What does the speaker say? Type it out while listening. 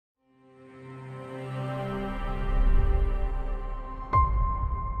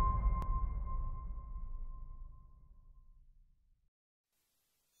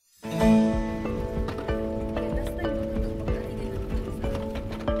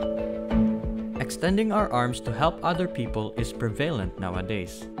Extending our arms to help other people is prevalent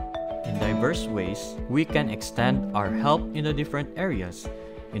nowadays. In diverse ways, we can extend our help in the different areas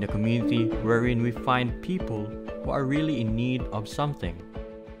in a community wherein we find people who are really in need of something.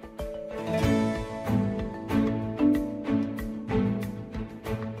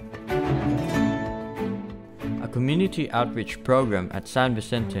 A community outreach program at San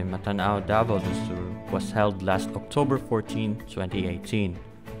Vicente, Matanao, Davao del Sur was held last October 14, 2018.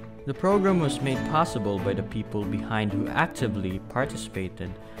 The program was made possible by the people behind who actively participated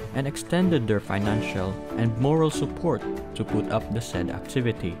and extended their financial and moral support to put up the said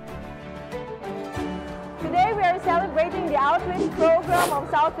activity. Today we are celebrating the outreach program of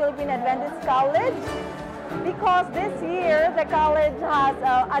South Philippine Adventist College because this year the college has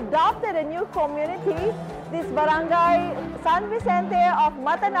adopted a new community, this barangay San Vicente of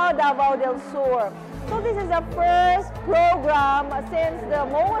Matanao, Davao del Sur. So this is the first program since the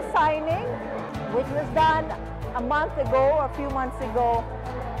MOA signing, which was done a month ago, or a few months ago.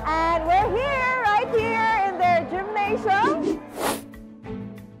 And we're here, right here in their gymnasium.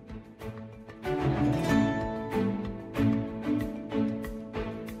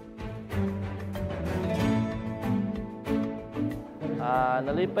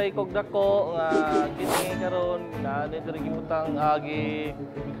 Nalipay kog dako nga kini karon na diri gibutang agi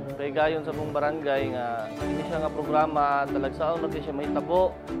kay gayon sa mong barangay nga kini siya nga programa talagsaon natin siya mahitabo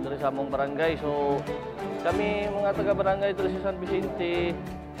diri sa mong barangay. So kami mga taga barangay diri sa San Vicente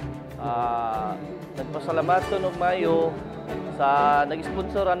nagpasalamat og maayo sa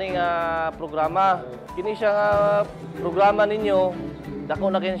nag-sponsor ani nga programa. Kini siya nga programa ninyo dako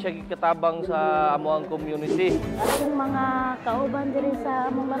na kini siya katabang sa amoang community. Atong mga kauban diri sa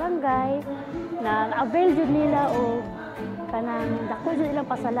among barangay na avail jud nila o kanang dako jud ilang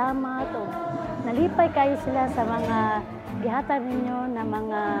pasalamat o nalipay kayo sila sa mga gihatag ninyo na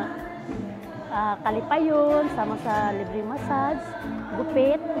mga kalipayon sama sa libre massage,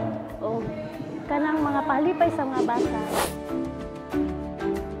 gupit o kanang mga pahalipay sa mga bata.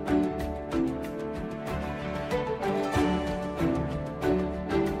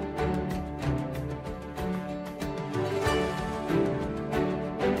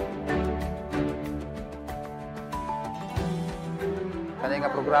 Kani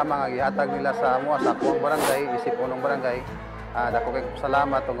nga programa nga gihatag nila sa amo sa akong barangay, isip unong barangay. Dako kay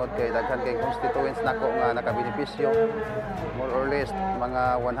salamat tungod kay daghan kay constituents nako nga nakabenepisyo. More or less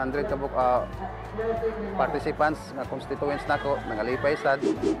mga 100 kabuk participants nga constituents nako nangalipay sad.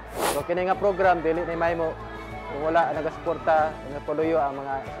 So kini nga program dili ni mahimo kung wala nagasuporta nga puluyo ang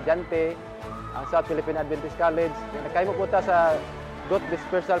mga estudyante ang South Philippine Adventist College. Nakahimo po ta sa Youth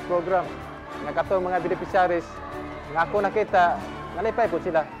Dispersal Program. Nga katong mga beneficiaries nga ako nakita nalipay po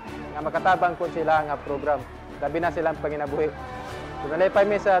sila, nga makatabang po sila nga program. Labi na silang panginabuhi. So, nalipay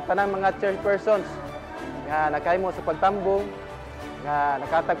mi sa tanang mga chairpersons nga nakahimo sa pagtambong, nga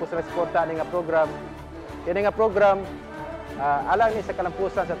nakatag po sila suporta ani nga program. Kini nga program, alang ni sa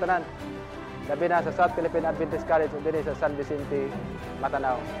kalampusan sa tanan. Labi na sa South Philippine Adventist College o din sa San Vicente,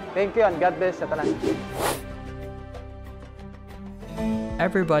 Matanao. Thank you and God bless sa tanan.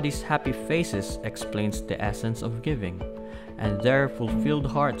 Everybody's happy faces explains the essence of giving, and their fulfilled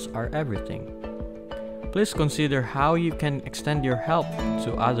hearts are everything. Please consider how you can extend your help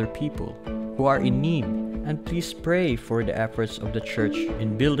to other people who are in need, and please pray for the efforts of the church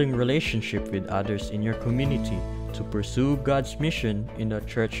in building relationship with others in your community to pursue God's mission in the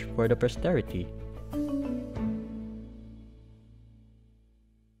church for the posterity.